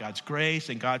God and God's grace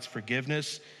and God's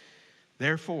forgiveness,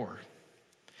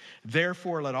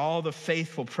 Therefore, let all the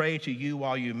faithful pray to you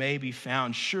while you may be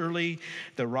found. Surely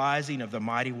the rising of the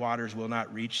mighty waters will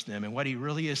not reach them. And what he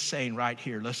really is saying right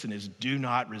here, listen, is do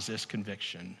not resist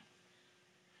conviction.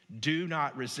 Do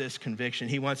not resist conviction.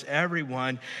 He wants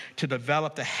everyone to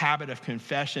develop the habit of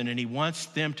confession, and he wants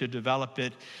them to develop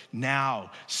it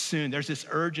now, soon. There's this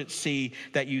urgency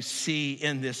that you see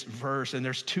in this verse, and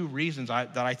there's two reasons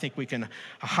that I think we can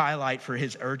highlight for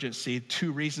his urgency,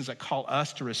 two reasons that call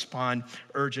us to respond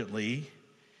urgently.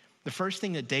 The first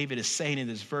thing that David is saying in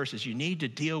this verse is you need to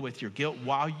deal with your guilt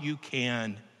while you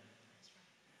can.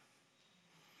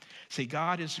 See,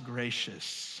 God is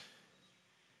gracious.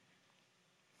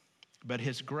 But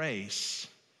his grace,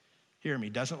 hear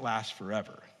me, doesn't last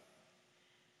forever.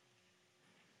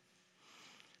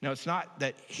 No, it's not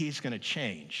that he's going to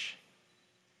change.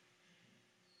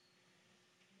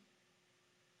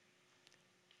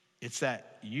 It's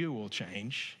that you will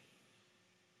change.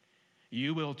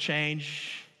 You will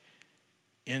change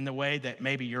in the way that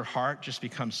maybe your heart just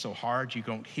becomes so hard you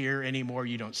don't hear anymore,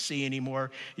 you don't see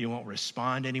anymore, you won't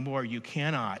respond anymore. You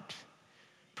cannot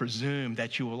presume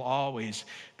that you will always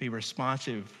be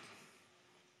responsive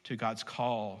to God's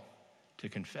call to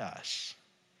confess.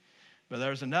 But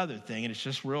there's another thing, and it's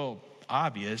just real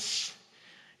obvious.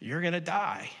 You're going to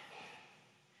die,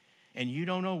 and you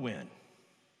don't know when.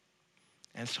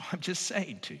 And so I'm just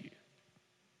saying to you,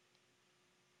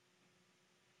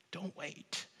 don't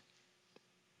wait.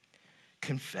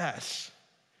 Confess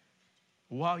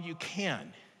while you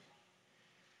can.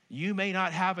 You may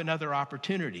not have another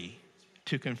opportunity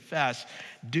to confess.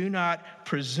 Do not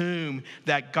presume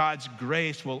that God's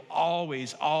grace will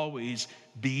always, always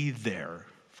be there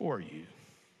for you.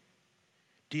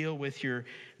 Deal with your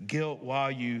guilt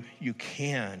while you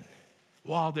can,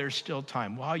 while there's still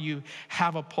time, while you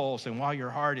have a pulse and while your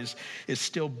heart is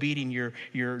still beating,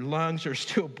 your lungs are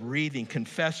still breathing.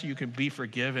 Confess you can be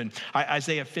forgiven.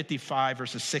 Isaiah 55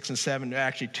 verses 6 and 7 are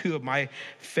actually two of my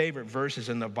favorite verses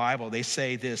in the Bible. They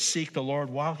say this: seek the Lord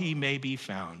while he may be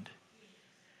found.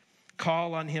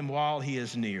 Call on him while he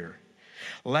is near.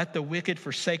 Let the wicked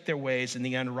forsake their ways and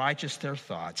the unrighteous their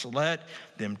thoughts. Let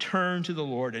them turn to the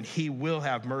Lord, and he will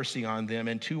have mercy on them,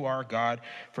 and to our God,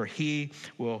 for he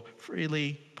will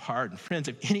freely pardon. Friends,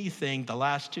 if anything the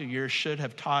last 2 years should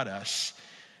have taught us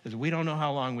is we don't know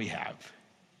how long we have.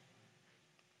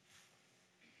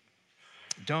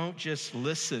 Don't just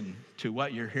listen to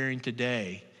what you're hearing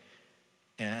today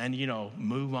and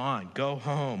move on. Go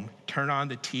home, turn on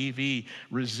the TV,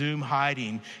 resume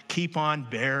hiding, keep on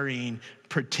burying,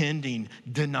 pretending,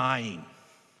 denying.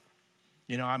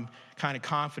 I'm kind of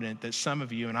confident that some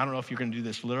of you, and I don't know if you're going to do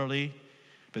this literally,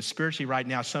 but spiritually right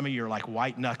now, some of you are like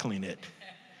white knuckling it.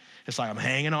 It's like, I'm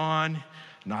hanging on,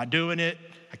 not doing it,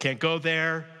 I can't go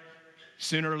there.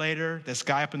 Sooner or later, this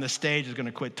guy up on the stage is going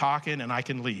to quit talking and I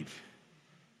can leave.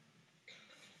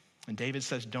 And David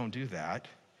says, don't do that.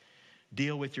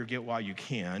 Deal with your guilt while you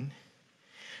can.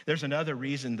 There's another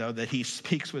reason, though, that he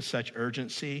speaks with such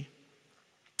urgency,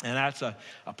 and that's a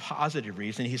positive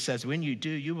reason. He says, when you do,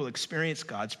 you will experience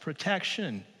God's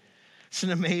protection. It's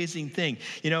an amazing thing.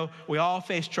 We all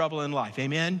face trouble in life.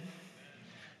 Amen?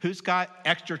 Who's got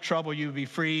extra trouble you would be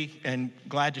free and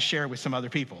glad to share with some other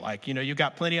people? Like, you've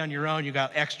got plenty on your own. You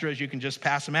got extras. You can just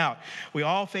pass them out. We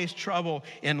all face trouble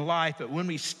in life, but when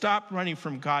we stop running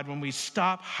from God, when we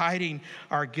stop hiding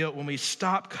our guilt, when we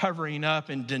stop covering up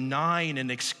and denying and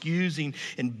excusing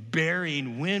and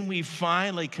burying, when we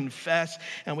finally confess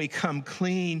and we come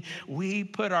clean, we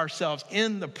put ourselves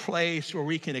in the place where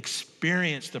we can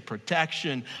experience the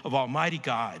protection of Almighty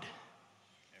God.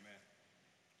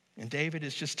 And David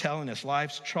is just telling us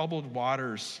life's troubled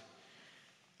waters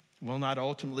will not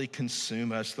ultimately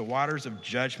consume us. The waters of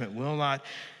judgment will not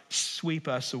sweep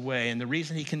us away. And the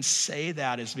reason he can say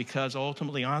that is because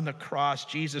ultimately on the cross,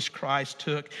 Jesus Christ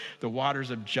took the waters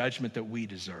of judgment that we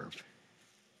deserve.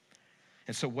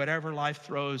 And so whatever life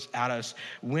throws at us,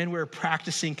 when we're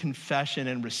practicing confession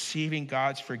and receiving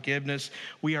God's forgiveness,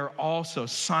 we are also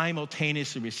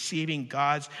simultaneously receiving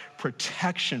God's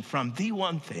protection from the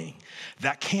one thing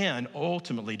that can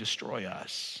ultimately destroy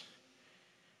us.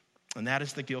 And that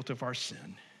is the guilt of our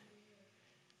sin.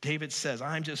 David says,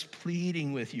 I'm just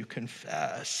pleading with you,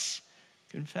 confess,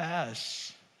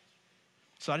 confess.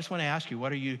 So I just want to ask you,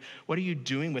 what are you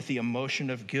doing with the emotion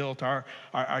of guilt?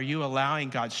 Are you allowing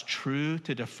God's truth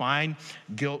to define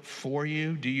guilt for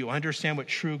you? Do you understand what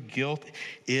true guilt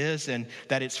is, and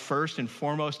that it's first and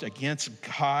foremost against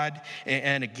God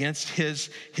and against his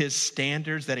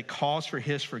standards, that it calls for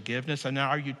his forgiveness? And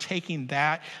are you taking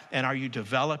that and are you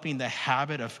developing the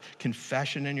habit of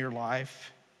confession in your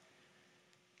life?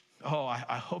 Oh,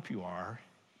 I hope you are.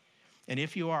 And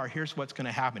if you are, here's what's going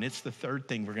to happen. It's the third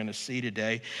thing we're going to see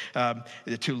today.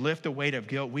 To lift the weight of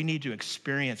guilt, we need to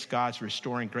experience God's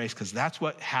restoring grace, because that's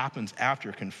what happens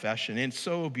after confession. And it's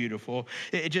so beautiful.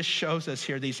 It just shows us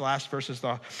here, these last verses,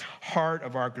 the heart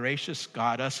of our gracious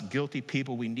God. Us guilty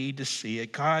people, we need to see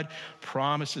it. God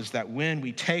promises that when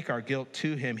we take our guilt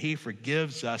to him, he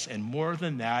forgives us. And more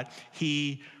than that,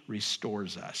 he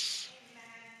restores us.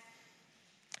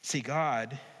 See,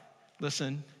 God,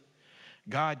 listen,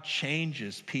 God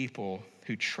changes people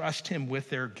who trust him with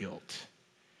their guilt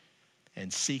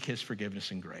and seek his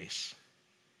forgiveness and grace.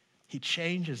 He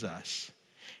changes us.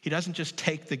 He doesn't just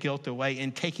take the guilt away.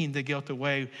 In taking the guilt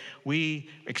away, we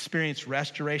experience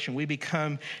restoration. We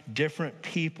become different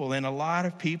people. And a lot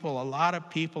of people,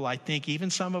 I think, even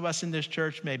some of us in this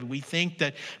church, maybe, we think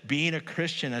that being a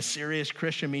Christian, a serious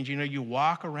Christian, means, you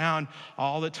walk around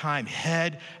all the time,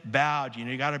 head bowed.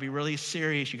 You got to be really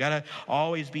serious. You got to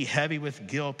always be heavy with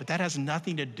guilt. But that has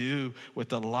nothing to do with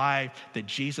the life that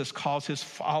Jesus calls his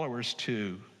followers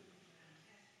to.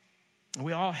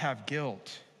 We all have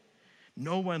guilt.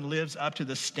 No one lives up to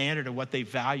the standard of what they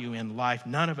value in life.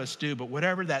 None of us do. But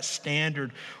whatever that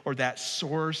standard or that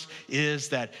source is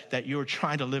that you're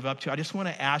trying to live up to, I just want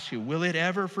to ask you, will it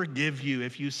ever forgive you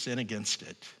if you sin against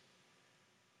it?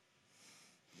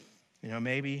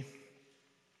 Maybe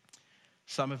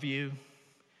some of you,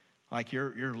 like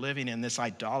you're living in this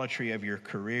idolatry of your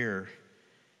career,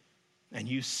 and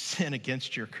you sin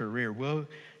against your career. Will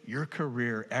your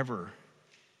career ever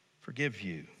forgive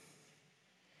you?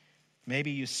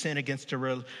 Maybe you sin against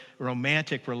a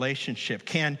romantic relationship.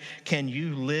 Can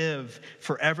you live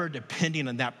forever depending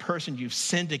on that person you've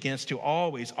sinned against to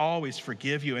always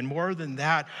forgive you? And more than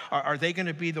that, are they going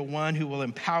to be the one who will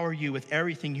empower you with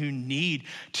everything you need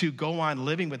to go on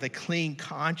living with a clean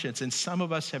conscience? And some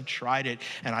of us have tried it,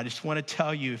 and I just want to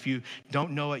tell you, if you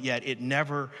don't know it yet, it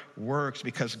never works,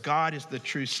 because God is the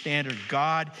true standard.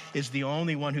 God is the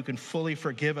only one who can fully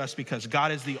forgive us, because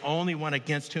God is the only one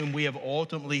against whom we have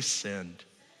ultimately sinned.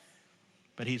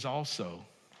 But he's also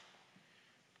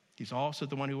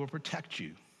the one who will protect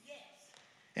you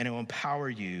and will empower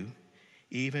you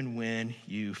even when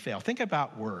you fail. Think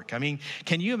about work.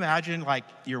 Can you imagine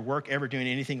your work ever doing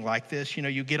anything like this?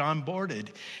 You get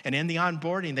onboarded, and in the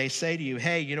onboarding, they say to you,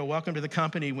 hey, welcome to the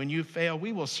company. When you fail,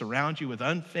 we will surround you with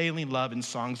unfailing love and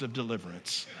songs of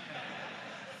deliverance.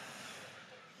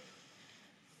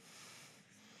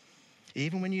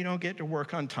 Even when you don't get to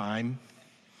work on time,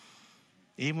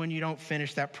 even when you don't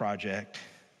finish that project,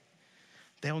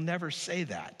 they'll never say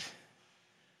that.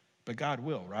 But God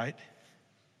will, right?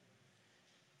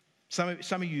 Some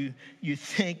of you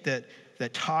think that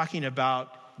talking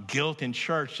about guilt in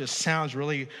church just sounds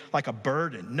really like a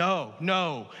burden.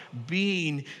 No.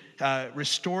 Being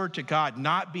restored to God,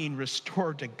 not being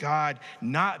restored to God,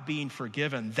 not being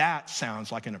forgiven, that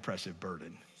sounds like an oppressive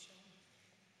burden.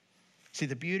 See,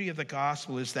 the beauty of the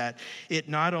gospel is that it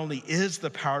not only is the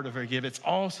power to forgive, it's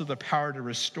also the power to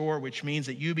restore, which means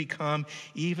that you become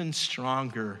even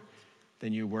stronger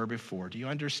than you were before. Do you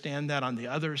understand that? On the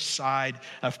other side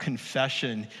of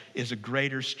confession is a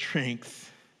greater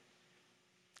strength,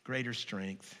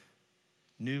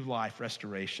 new life,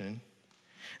 restoration.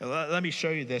 Let me show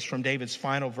you this from David's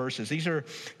final verses. These are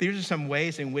some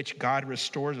ways in which God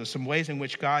restores us, some ways in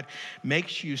which God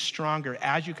makes you stronger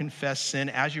as you confess sin,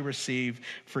 as you receive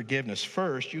forgiveness.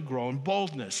 First, you grow in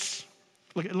boldness.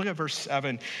 Look at verse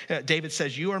 7. David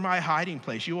says, you are my hiding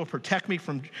place. You will protect me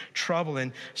from trouble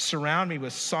and surround me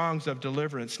with songs of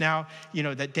deliverance. Now,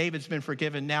 that David's been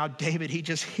forgiven. Now, David, he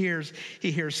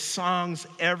hears songs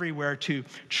everywhere to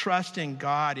trust in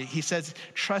God. He says,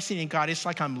 trusting in God, it's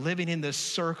like I'm living in this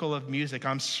circle of music.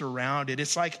 I'm surrounded.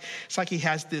 It's like he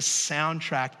has this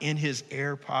soundtrack in his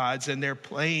AirPods, and they're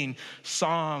playing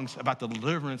songs about the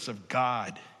deliverance of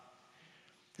God.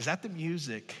 Is that the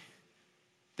music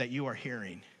that you are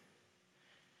hearing?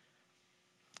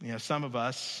 Some of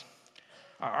us,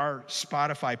 our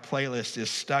Spotify playlist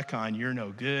is stuck on you're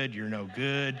no good,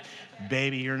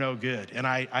 baby, you're no good. And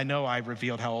I know I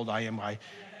revealed how old I am by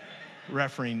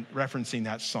referencing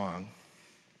that song.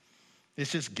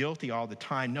 It's just guilty all the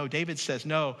time. No, David says,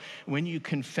 no, when you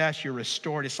confess, you're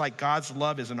restored. It's like God's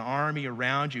love is an army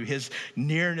around you. His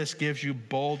nearness gives you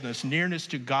boldness. Nearness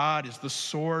to God is the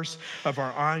source of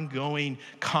our ongoing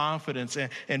confidence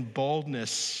and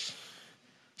boldness.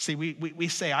 See, we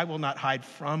say, I will not hide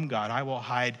from God. I will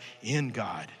hide in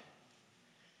God.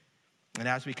 And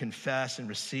as we confess and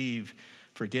receive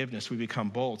forgiveness, we become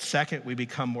bold. Second, we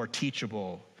become more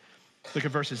teachable. Look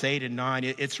at verses 8 and 9.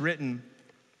 It's written,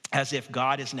 as if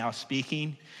God is now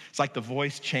speaking. It's like the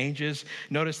voice changes.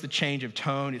 Notice the change of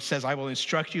tone. It says, I will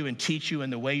instruct you and teach you in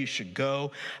the way you should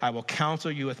go. I will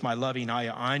counsel you with my loving eye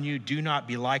on you. Do not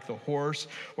be like the horse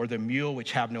or the mule,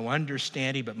 which have no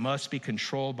understanding, but must be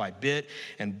controlled by bit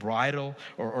and bridle,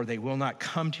 or they will not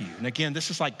come to you. And again, this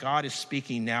is like God is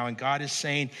speaking now, and God is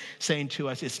saying to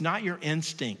us, it's not your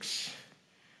instincts,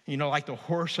 like the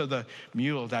horse or the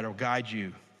mule that will guide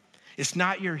you. It's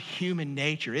not your human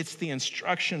nature. It's the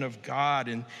instruction of God.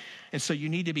 And so you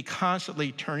need to be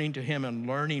constantly turning to him and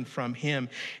learning from him.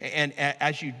 And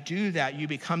as you do that, you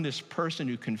become this person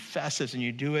who confesses, and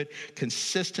you do it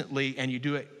consistently and you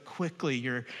do it quickly.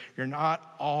 You're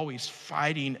not always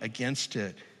fighting against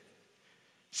it.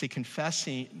 See,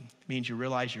 confessing means you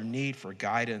realize your need for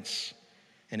guidance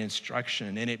and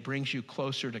instruction, and it brings you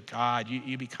closer to God.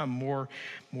 You become more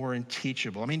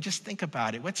teachable. I mean, just think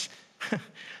about it. What's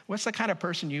the kind of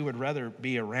person you would rather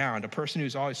be around? A person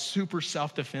who's always super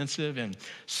self-defensive and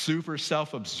super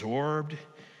self-absorbed?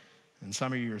 And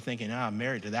some of you are thinking, I'm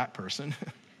married to that person.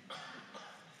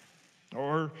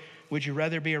 Or would you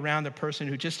rather be around the person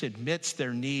who just admits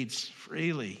their needs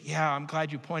freely? Yeah, I'm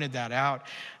glad you pointed that out.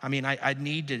 I mean, I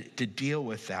need to deal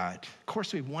with that. Of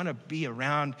course, we want to be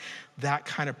around that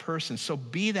kind of person. So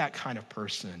be that kind of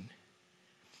person.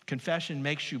 Confession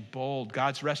makes you bold.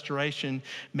 God's restoration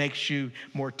makes you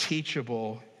more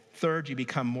teachable. Third, you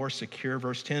become more secure.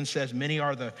 Verse 10 says, many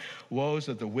are the woes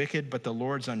of the wicked, but the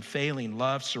Lord's unfailing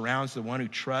love surrounds the one who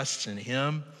trusts in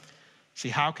him. See,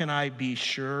 how can I be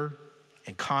sure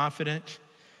and confident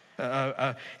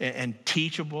and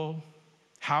teachable?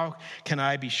 How can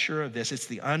I be sure of this? It's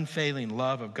the unfailing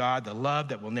love of God, the love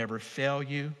that will never fail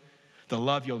you. The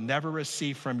love you'll never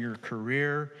receive from your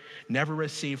career, never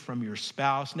receive from your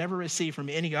spouse, never receive from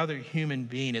any other human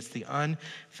being. It's the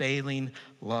unfailing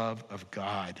love of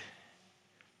God.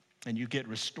 And you get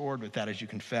restored with that as you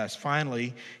confess.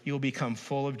 Finally, you'll become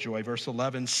full of joy. Verse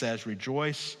 11 says,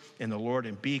 rejoice in the Lord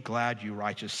and be glad, you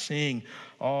righteous. Sing,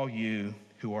 all you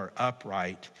who are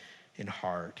upright in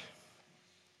heart.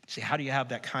 See, how do you have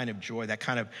that kind of joy, that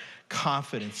kind of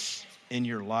confidence in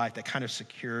your life, that kind of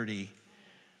security?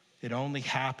 It only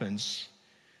happens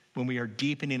when we are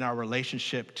deepening our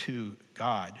relationship to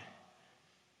God,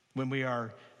 when we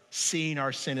are seeing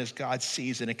our sin as God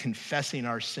sees it and confessing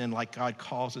our sin like God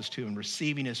calls us to, and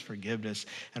receiving his forgiveness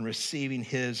and receiving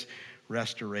his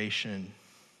restoration.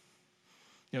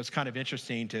 It's kind of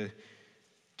interesting to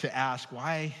ask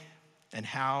why and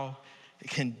how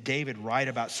can David write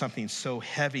about something so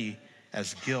heavy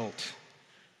as guilt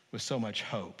with so much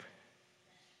hope?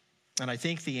 And I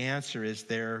think the answer is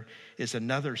there is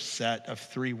another set of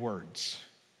three words.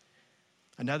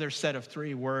 Another set of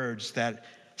three words that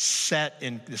set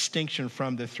in distinction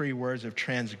from the three words of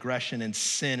transgression and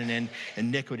sin and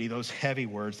iniquity, those heavy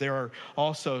words. There are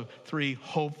also three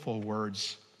hopeful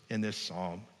words in this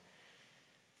psalm.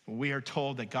 We are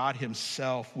told that God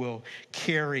himself will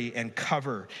carry and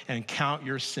cover and count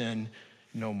your sin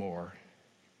no more.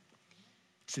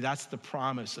 See, that's the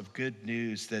promise of good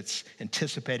news that's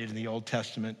anticipated in the Old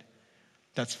Testament,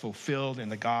 that's fulfilled in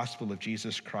the gospel of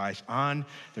Jesus Christ. On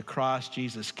the cross,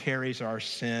 Jesus carries our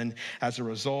sin. As a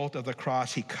result of the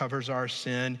cross, he covers our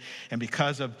sin. And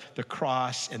because of the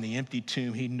cross and the empty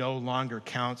tomb, he no longer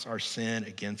counts our sin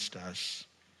against us.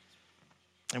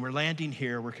 And we're landing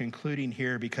here, we're concluding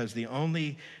here, because the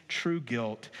only true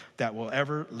guilt that will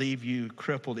ever leave you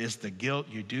crippled is the guilt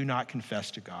you do not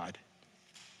confess to God.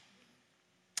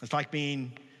 It's like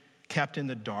being kept in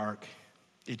the dark.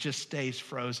 It just stays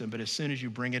frozen, but as soon as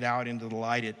you bring it out into the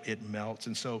light, it melts.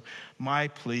 And so my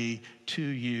plea to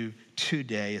you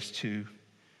today is to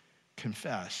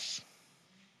confess.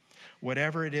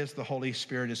 Whatever it is the Holy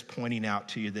Spirit is pointing out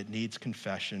to you that needs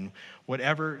confession,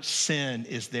 whatever sin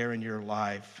is there in your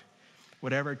life,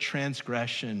 whatever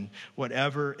transgression,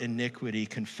 whatever iniquity,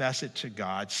 confess it to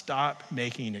God. Stop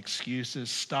making excuses.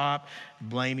 Stop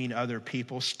blaming other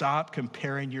people. Stop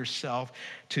comparing yourself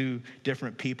to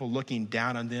different people, looking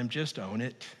down on them. Just own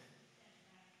it.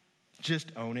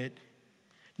 Just own it.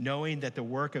 Knowing that the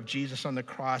work of Jesus on the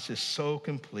cross is so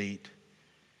complete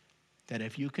that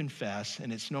if you confess,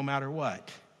 and it's no matter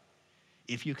what,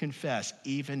 if you confess,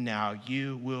 even now,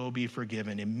 you will be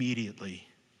forgiven immediately,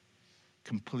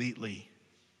 completely,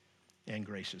 and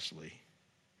graciously.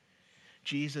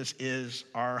 Jesus is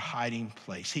our hiding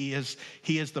place. He is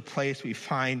the place we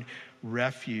find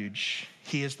refuge.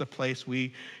 He is the place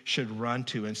we should run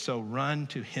to. And so run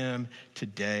to him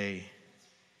today.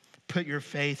 Put your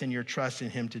faith and your trust in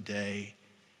him today.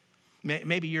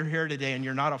 Maybe you're here today and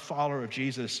you're not a follower of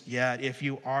Jesus yet. If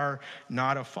you are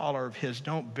not a follower of his,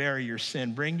 don't bury your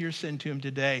sin. Bring your sin to him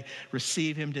today.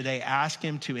 Receive him today. Ask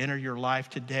him to enter your life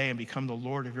today and become the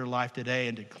Lord of your life today,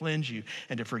 and to cleanse you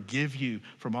and to forgive you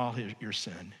from all your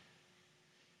sin.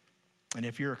 And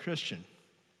if you're a Christian,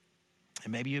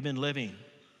 and maybe you've been living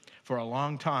for a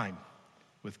long time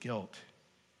with guilt,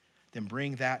 then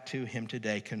bring that to him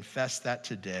today. Confess that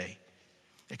today.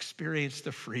 Experience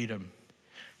the freedom,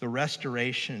 the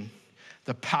restoration,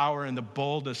 the power and the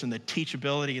boldness and the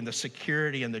teachability and the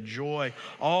security and the joy,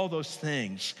 all those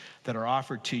things that are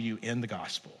offered to you in the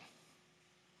gospel.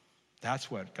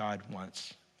 That's what God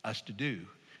wants us to do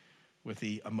with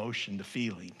the emotion, the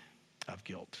feeling of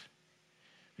guilt.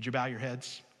 Would you bow your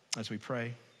heads as we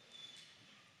pray?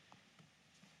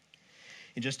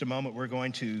 In just a moment, we're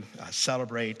going to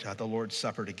celebrate the Lord's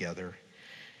Supper together.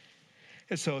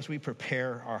 And so as we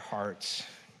prepare our hearts,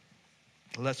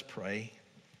 let's pray.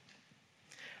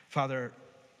 Father,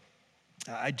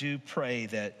 I do pray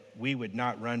that we would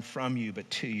not run from you, but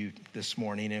to you this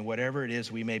morning. And whatever it is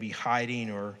we may be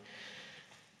hiding or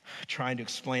trying to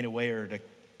explain away or to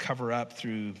cover up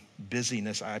through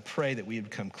busyness, I pray that we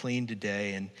would come clean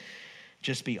today and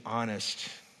just be honest,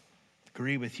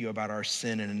 agree with you about our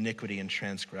sin and iniquity and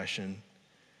transgression.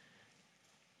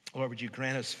 Lord, would you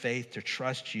grant us faith to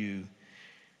trust you,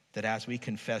 that as we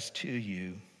confess to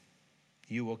you,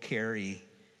 you will carry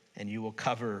and you will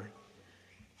cover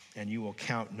and you will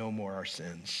count no more our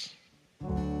sins.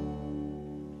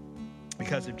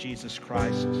 Because of Jesus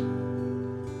Christ,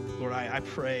 Lord, I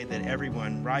pray that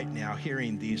everyone right now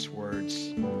hearing these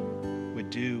words would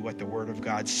do what the Word of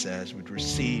God says, would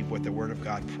receive what the Word of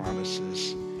God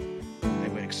promises,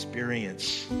 and would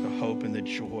experience the hope and the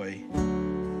joy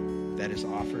that is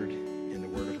offered in the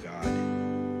Word of God.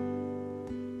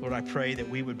 Lord, I pray that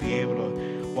we would be able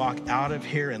to walk out of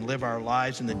here and live our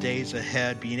lives in the days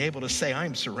ahead, being able to say, I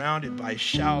am surrounded by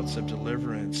shouts of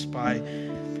deliverance, by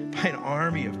an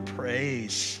army of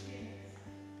praise,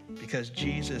 because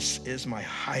Jesus is my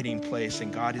hiding place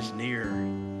and God is near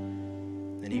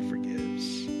and he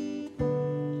forgives.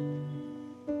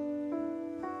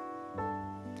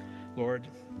 Lord,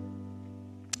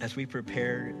 as we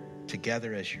prepare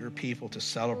together as your people to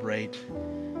celebrate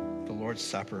the Lord's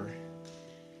Supper,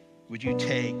 would you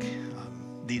take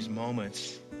these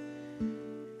moments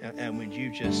and would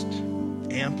you just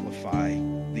amplify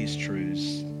these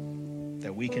truths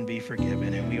that we can be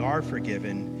forgiven, and we are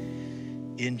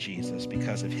forgiven in Jesus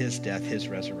because of his death, his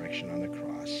resurrection on the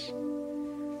cross.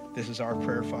 This is our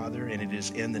prayer, Father, and it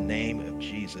is in the name of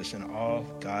Jesus, and all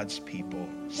God's people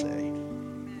say